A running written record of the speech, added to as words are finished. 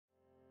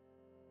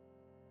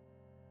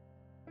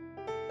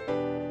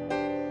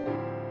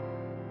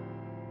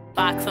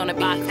Box on a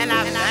beat. And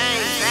I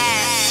bang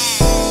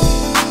fast.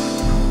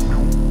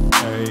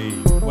 Hey,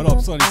 what up,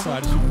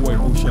 Sunnyside? It's your boy,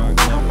 Bushan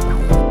Clever.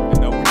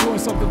 And we're doing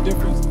something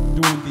different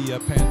during the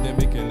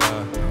pandemic,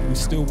 and we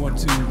still want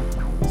to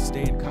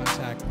stay in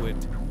contact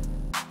with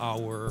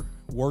our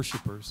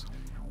worshipers.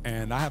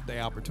 And I have the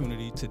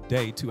opportunity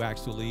today to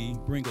actually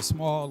bring a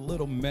small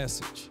little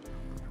message.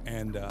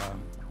 And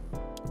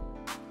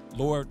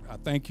Lord, I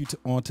thank you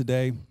on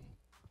today.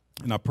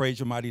 And I praise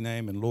your mighty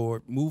name. And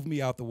Lord, move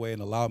me out the way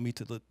and allow me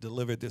to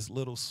deliver this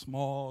little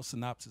small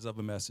synopsis of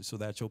a message so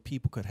that your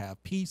people could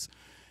have peace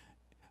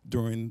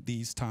during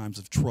these times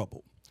of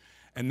trouble.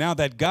 And now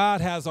that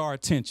God has our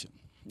attention,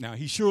 now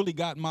he surely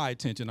got my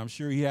attention. I'm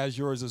sure he has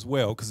yours as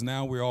well, because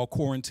now we're all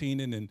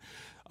quarantining and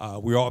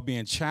we're all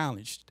being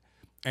challenged.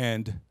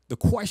 And the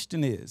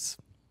question is,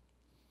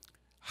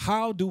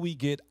 how do we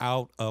get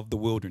out of the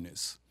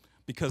wilderness?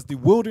 Because the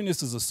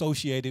wilderness is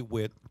associated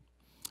with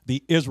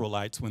the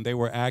Israelites when they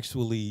were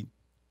actually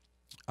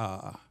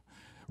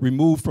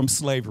removed from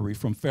slavery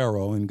from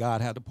Pharaoh, and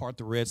God had to part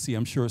the Red Sea.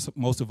 I'm sure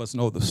most of us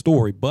know the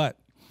story, but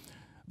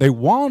they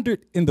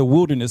wandered in the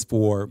wilderness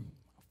for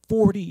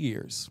 40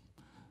 years.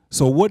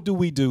 So what do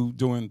we do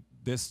during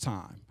this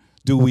time?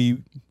 Do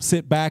we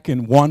sit back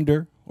and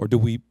wonder, or do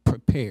we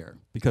prepare?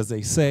 Because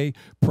they say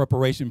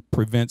preparation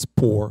prevents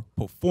poor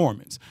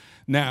performance.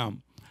 Now,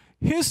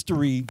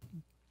 history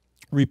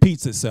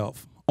repeats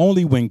itself.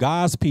 Only when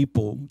God's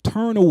people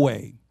turn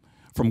away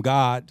from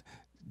God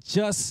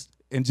just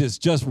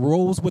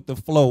rolls with the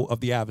flow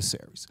of the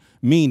adversaries,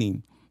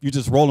 meaning you're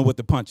just rolling with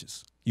the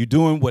punches. You're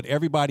doing what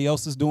everybody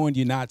else is doing.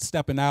 You're not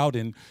stepping out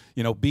and,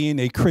 being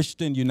a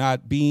Christian. You're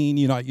not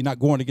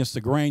going against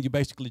the grain. You're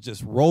basically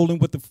just rolling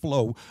with the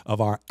flow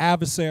of our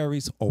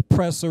adversaries,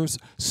 oppressors,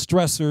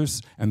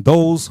 stressors, and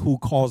those who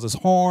cause us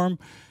harm,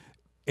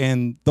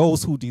 and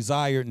those who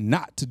desire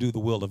not to do the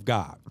will of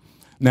God.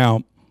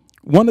 Now,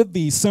 one of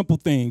the simple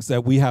things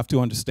that we have to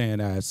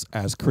understand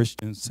as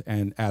Christians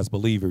and as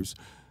believers,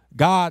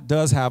 God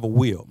does have a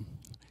will.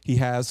 He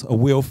has a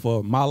will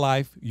for my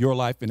life, your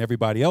life, and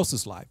everybody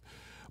else's life.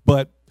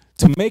 But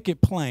to make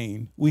it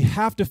plain, we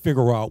have to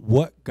figure out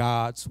what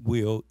God's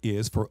will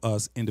is for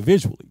us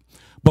individually.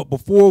 But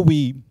before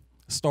we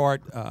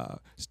start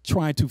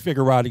trying to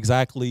figure out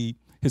exactly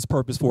his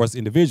purpose for us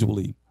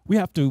individually, we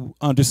have to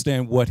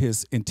understand what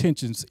his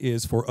intentions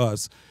is for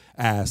us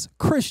as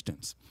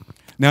Christians.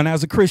 Now,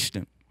 as a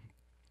Christian,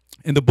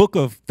 in the book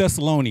of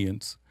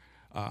Thessalonians,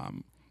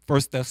 1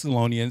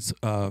 Thessalonians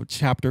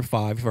chapter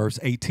 5, verse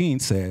 18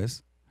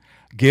 says,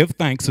 "Give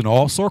thanks in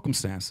all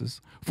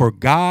circumstances, for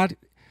God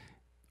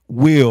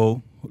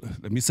will,"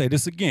 let me say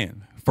this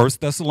again, 1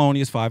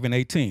 Thessalonians 5 and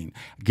 18,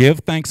 "Give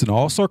thanks in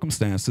all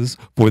circumstances,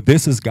 for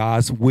this is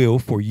God's will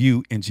for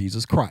you in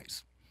Jesus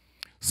Christ."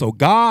 So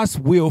God's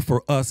will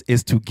for us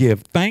is to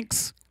give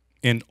thanks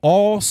in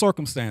all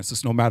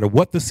circumstances, no matter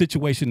what the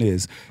situation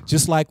is,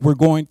 just like we're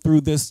going through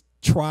this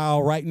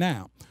trial right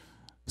now.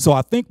 So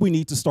I think we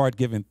need to start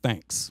giving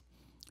thanks.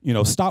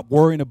 Stop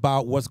worrying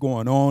about what's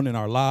going on in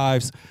our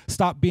lives.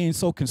 Stop being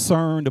so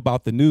concerned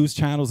about the news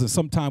channels. And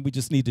sometimes we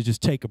just need to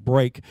just take a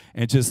break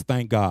and just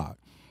thank God.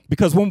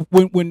 Because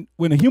when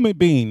a human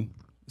being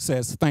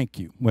says thank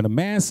you, when a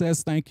man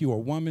says thank you or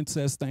a woman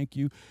says thank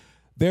you,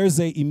 there's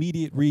an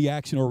immediate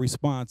reaction or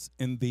response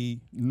in the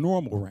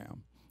normal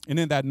realm. And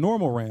in that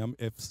normal realm,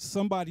 if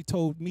somebody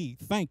told me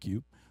thank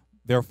you,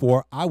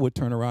 therefore I would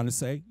turn around and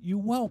say, "You're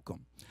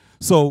welcome."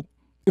 So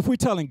if we're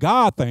telling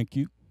God thank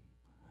you,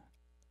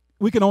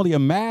 we can only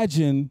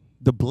imagine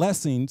the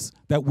blessings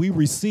that we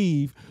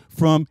receive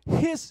from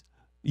his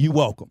 "you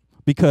welcome,"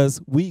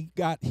 because he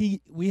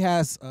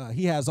has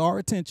our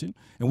attention,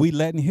 and we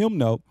letting him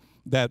know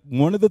that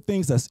one of the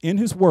things that's in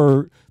his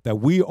word that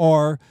we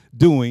are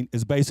doing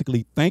is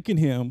basically thanking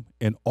him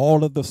in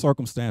all of the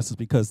circumstances,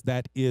 because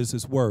that is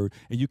his word,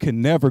 and you can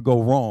never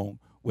go wrong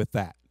with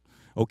that.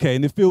 Okay,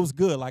 and it feels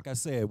good, like I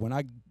said, when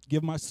I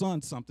give my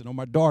son something or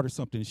my daughter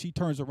something, and she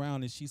turns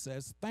around and she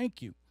says,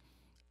 "Thank you."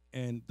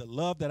 And the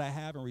love that I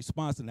have in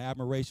response and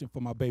admiration for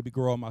my baby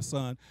girl, my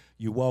son,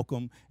 "You're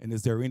welcome, and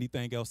is there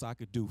anything else I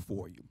could do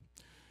for you?"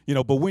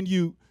 But when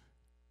you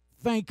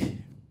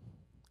thank,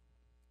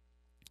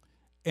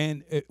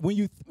 and when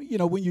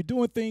you're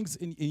doing things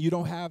and you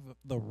don't have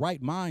the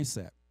right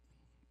mindset,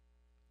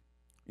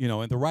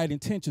 and the right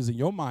intentions, and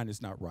your mind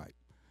is not right.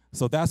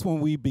 So that's when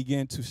we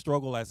begin to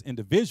struggle as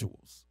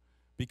individuals,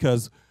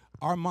 because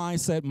our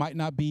mindset might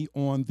not be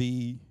on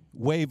the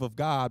wave of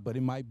God, but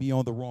it might be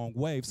on the wrong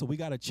wave. So we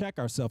got to check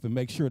ourselves and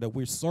make sure that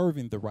we're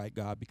serving the right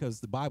God, because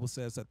the Bible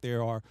says that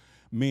there are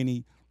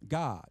many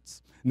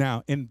gods.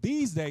 Now, in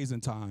these days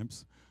and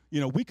times,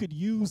 we could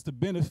use the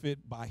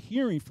benefit by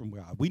hearing from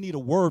God. We need a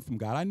word from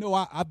God. I know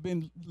I've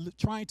been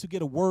trying to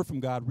get a word from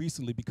God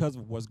recently because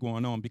of what's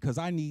going on, because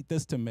I need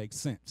this to make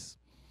sense.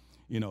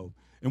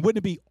 And wouldn't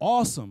it be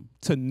awesome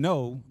to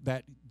know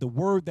that the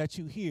word that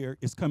you hear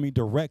is coming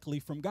directly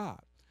from God?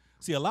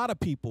 See, a lot of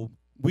people,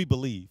 we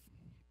believe.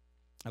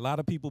 A lot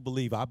of people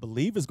believe, I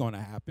believe it's going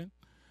to happen.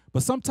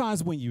 But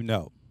sometimes when you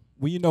know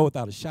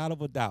without a shadow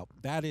of a doubt,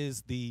 that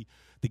is the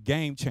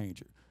game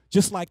changer.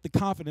 Just like the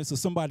confidence of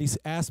somebody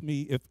asked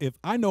me if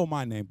I know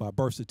my name by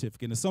birth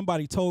certificate and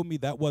somebody told me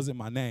that wasn't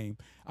my name,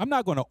 I'm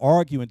not going to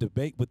argue and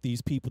debate with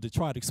these people to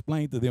try to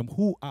explain to them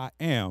who I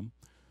am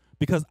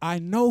because I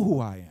know who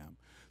I am.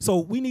 So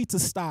we need to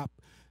stop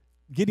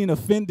getting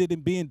offended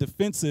and being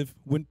defensive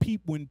when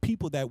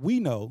people that we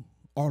know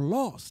are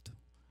lost,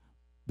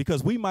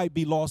 because we might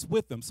be lost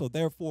with them. So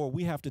therefore,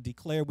 we have to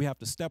declare, we have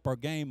to step our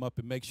game up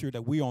and make sure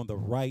that we're on the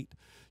right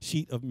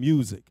sheet of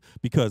music,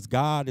 because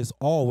God is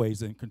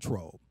always in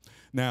control.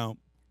 Now,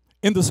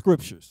 in the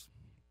scriptures,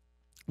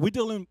 we're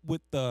dealing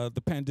with the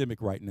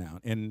pandemic right now,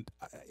 and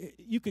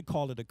you could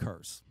call it a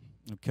curse,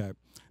 okay?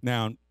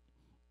 Now,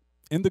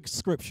 in the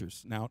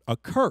scriptures, now a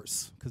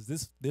curse, because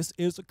this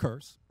is a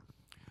curse.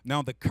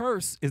 Now, the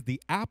curse is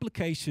the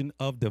application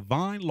of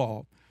divine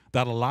law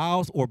that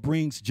allows or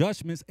brings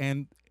judgments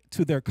and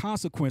to their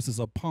consequences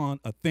upon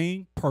a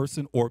thing,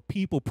 person, or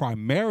people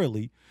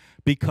primarily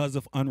because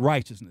of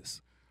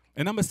unrighteousness.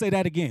 And I'm going to say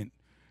that again,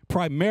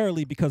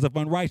 primarily because of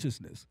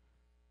unrighteousness.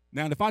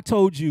 Now, if I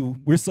told you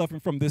we're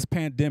suffering from this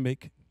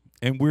pandemic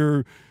and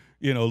we're,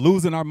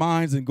 losing our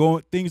minds and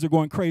things are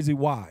going crazy,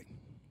 why?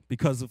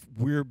 Because of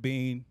we're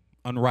being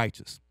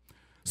unrighteous.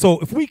 So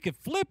if we could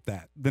flip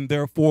that, then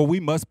therefore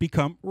we must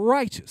become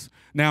righteous.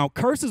 Now,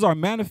 curses are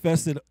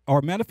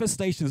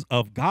manifestations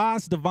of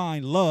God's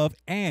divine love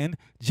and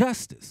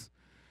justice.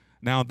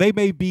 Now, they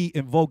may be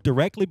invoked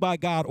directly by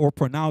God or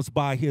pronounced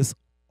by his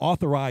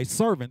authorized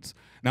servants.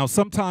 Now,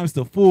 sometimes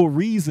the full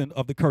reason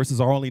of the curses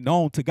are only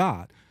known to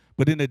God.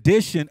 But in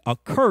addition, a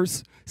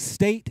curse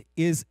state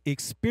is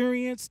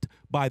experienced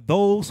by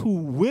those who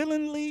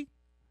willingly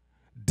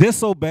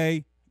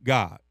disobey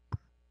God.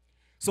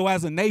 So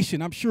as a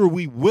nation, I'm sure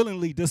we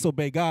willingly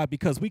disobey God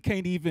because we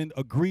can't even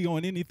agree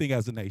on anything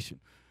as a nation.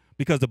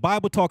 Because the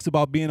Bible talks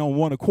about being on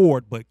one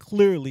accord, but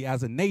clearly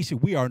as a nation,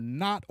 we are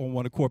not on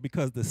one accord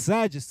because the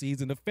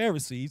Sadducees and the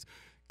Pharisees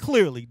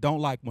clearly don't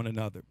like one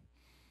another.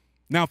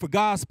 Now, for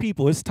God's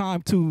people, it's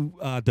time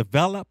to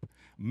develop,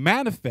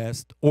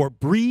 manifest, or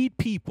breed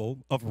people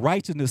of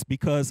righteousness,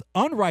 because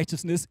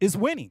unrighteousness is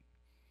winning.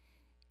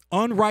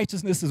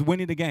 Unrighteousness is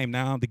winning the game.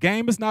 Now, the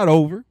game is not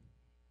over.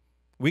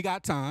 We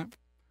got time.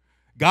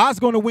 God's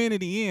going to win in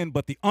the end,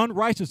 but the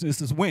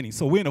unrighteousness is winning.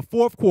 So we're in the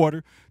fourth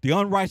quarter. The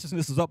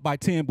unrighteousness is up by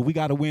 10, but we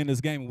got to win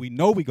this game, and we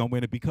know we're going to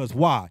win it because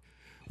why?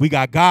 We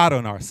got God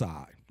on our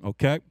side,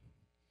 okay?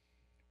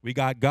 We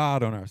got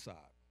God on our side.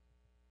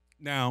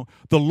 Now,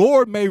 the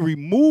Lord may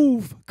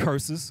remove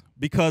curses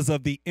because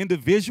of the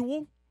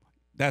individual,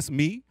 that's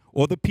me,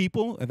 or the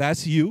people, and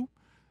that's you,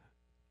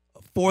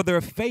 for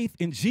their faith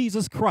in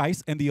Jesus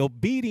Christ and the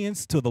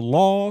obedience to the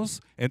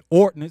laws and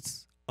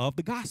ordinance of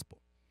the gospel.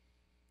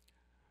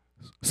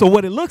 So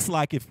what it looks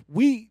like if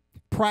we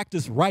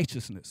practice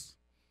righteousness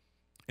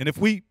and if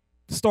we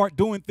start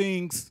doing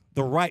things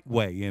the right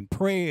way and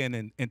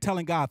praying and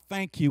telling God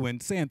thank you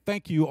and saying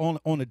thank you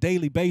on a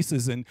daily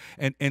basis and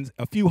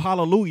a few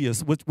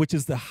hallelujahs, which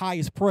is the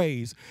highest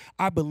praise,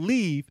 I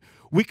believe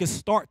we can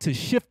start to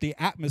shift the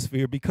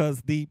atmosphere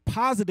because the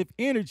positive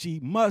energy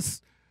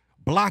must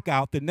block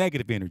out the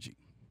negative energy.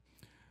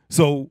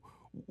 So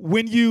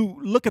when you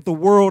look at the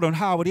world and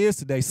how it is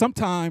today,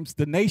 sometimes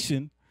the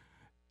nation,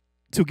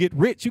 to get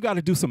rich, you got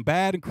to do some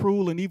bad and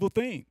cruel and evil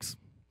things.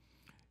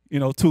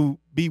 To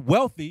be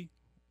wealthy,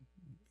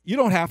 you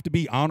don't have to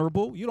be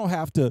honorable. You don't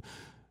have to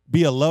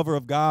be a lover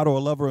of God or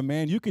a lover of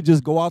man. You can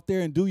just go out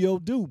there and do your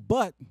due,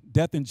 but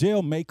death and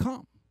jail may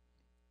come.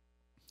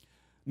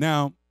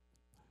 Now,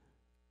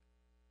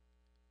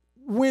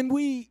 when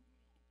we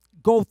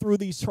go through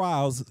these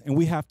trials and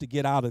we have to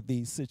get out of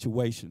these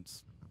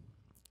situations,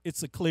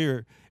 it's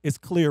clear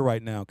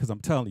right now, because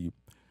I'm telling you,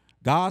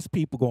 God's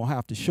people going to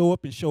have to show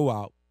up and show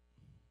out.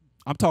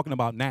 I'm talking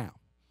about now.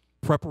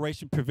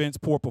 Preparation prevents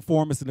poor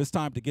performance, and it's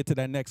time to get to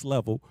that next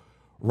level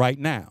right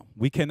now.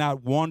 We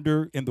cannot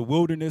wander in the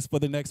wilderness for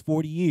the next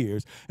 40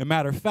 years. As a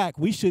matter of fact,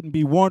 we shouldn't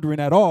be wandering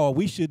at all.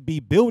 We should be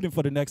building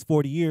for the next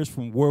 40 years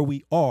from where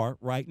we are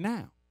right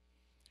now.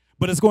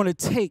 But it's going to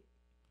take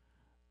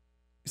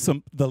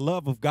the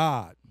love of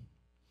God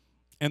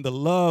and the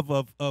love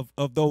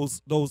of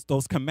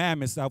those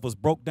commandments that was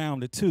broke down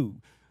to two.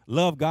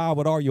 Love God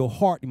with all your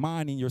heart,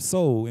 mind, and your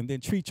soul, and then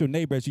treat your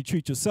neighbor as you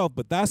treat yourself.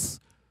 But that's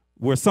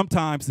where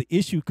sometimes the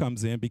issue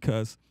comes in,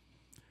 because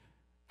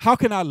how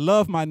can I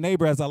love my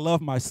neighbor as I love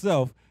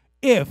myself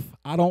if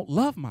I don't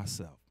love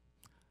myself?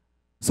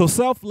 So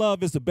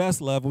self-love is the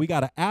best love. We got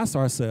to ask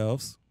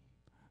ourselves,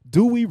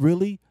 do we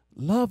really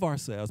love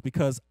ourselves?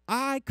 Because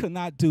I could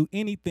not do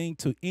anything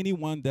to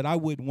anyone that I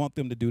wouldn't want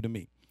them to do to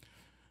me.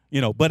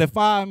 But if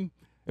I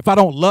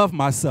don't love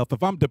myself,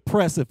 if I'm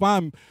depressed, if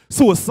I'm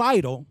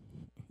suicidal,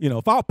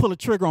 if I'll pull a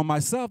trigger on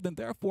myself, then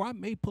therefore I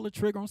may pull a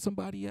trigger on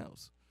somebody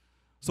else.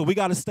 So we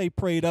got to stay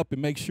prayed up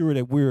and make sure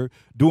that we're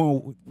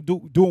doing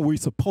what we're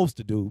supposed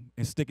to do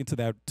and sticking to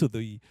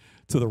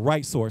the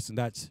right source, and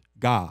that's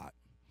God.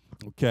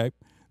 Okay.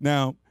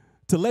 Now,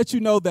 to let you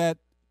know that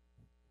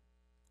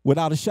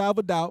without a shadow of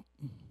a doubt,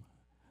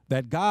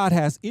 that God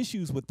has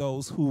issues with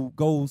those who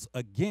goes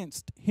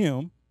against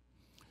him.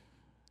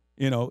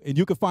 And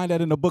you can find that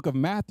in the book of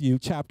Matthew,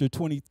 chapter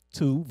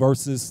 22,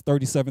 verses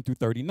 37 through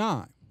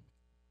 39.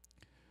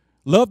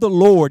 Love the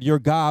Lord your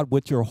God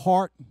with your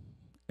heart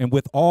and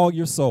with all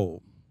your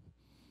soul.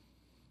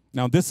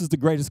 Now, this is the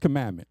greatest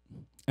commandment.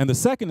 And the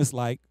second is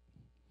like,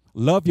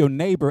 love your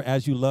neighbor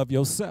as you love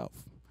yourself.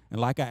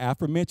 And like I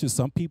aforementioned,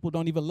 some people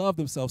don't even love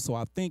themselves. So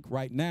I think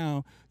right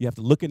now you have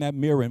to look in that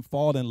mirror and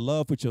fall in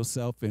love with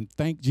yourself and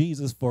thank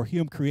Jesus for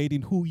him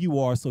creating who you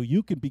are so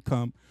you can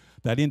become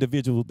that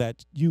individual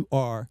that you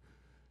are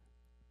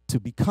to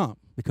become,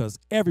 because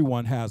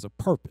everyone has a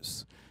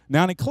purpose.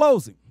 Now, in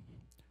closing,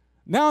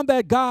 now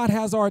that God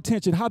has our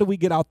attention, how do we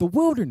get out the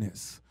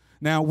wilderness?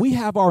 Now, we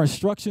have our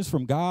instructions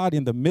from God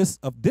in the midst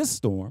of this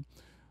storm.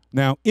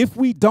 Now, if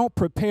we don't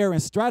prepare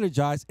and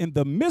strategize in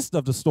the midst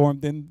of the storm,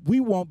 then we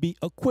won't be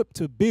equipped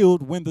to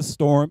build when the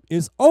storm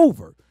is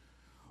over.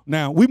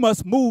 Now, we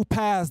must move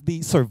past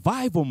the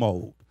survival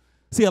mode.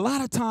 See, a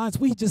lot of times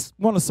we just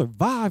want to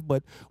survive,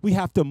 but we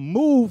have to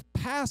move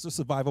past the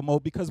survival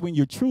mode, because when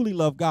you truly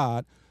love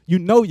God, you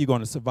know you're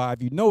going to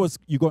survive. You know it's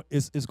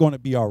going to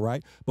be all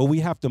right, but we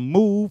have to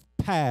move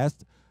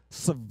past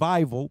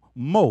survival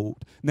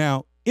mode.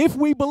 Now, if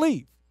we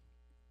believe,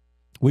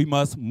 we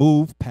must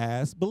move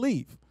past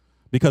belief,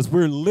 because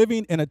we're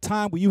living in a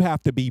time where you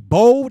have to be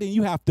bold and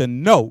you have to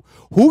know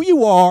who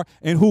you are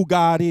and who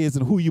God is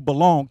and who you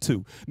belong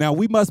to. Now,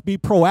 we must be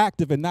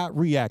proactive and not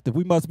reactive.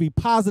 We must be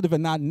positive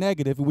and not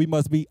negative, and we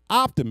must be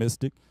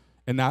optimistic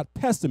and not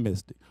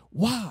pessimistic.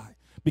 Why?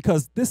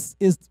 Because this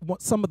is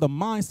some of the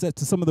mindsets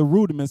and some of the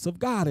rudiments of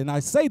God. And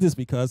I say this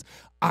because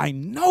I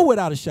know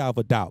without a shadow of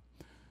a doubt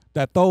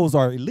that those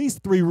are at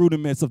least 3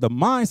 rudiments of the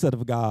mindset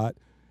of God.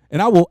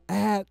 And I will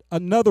add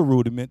another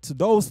rudiment to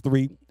those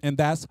 3, and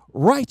that's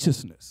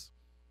righteousness.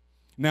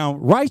 Now,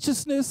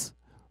 righteous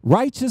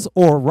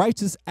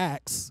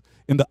acts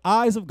in the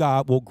eyes of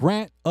God will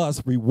grant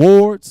us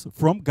rewards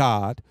from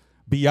God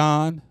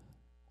beyond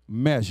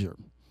measure.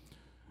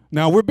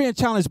 Now, we're being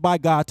challenged by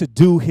God to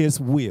do his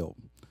will.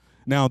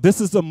 Now,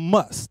 this is a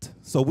must.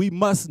 So we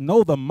must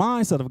know the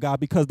mindset of God,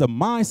 because the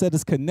mindset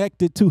is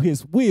connected to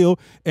his will,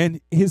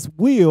 and his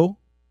will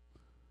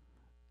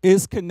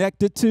is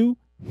connected to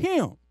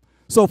him.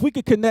 So if we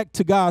could connect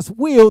to God's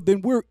will,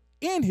 then we're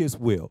in his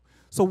will.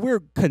 So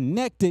we're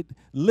connected,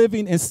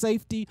 living in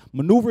safety,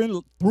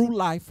 maneuvering through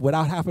life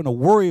without having to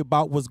worry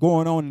about what's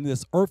going on in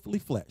this earthly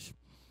flesh.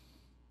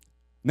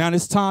 Now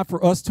it's time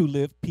for us to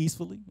live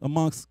peacefully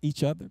amongst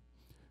each other,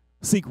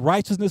 seek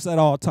righteousness at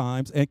all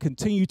times, and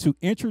continue to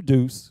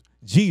introduce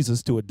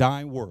Jesus to a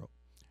dying world.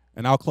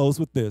 And I'll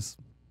close with this.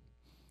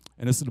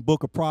 And it's in the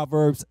book of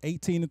Proverbs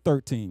 18 and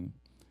 13.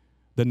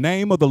 The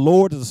name of the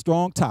Lord is a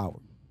strong tower.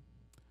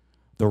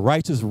 The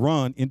righteous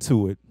run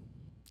into it,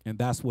 and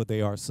that's where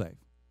they are safe.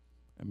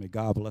 And may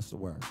God bless the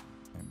word.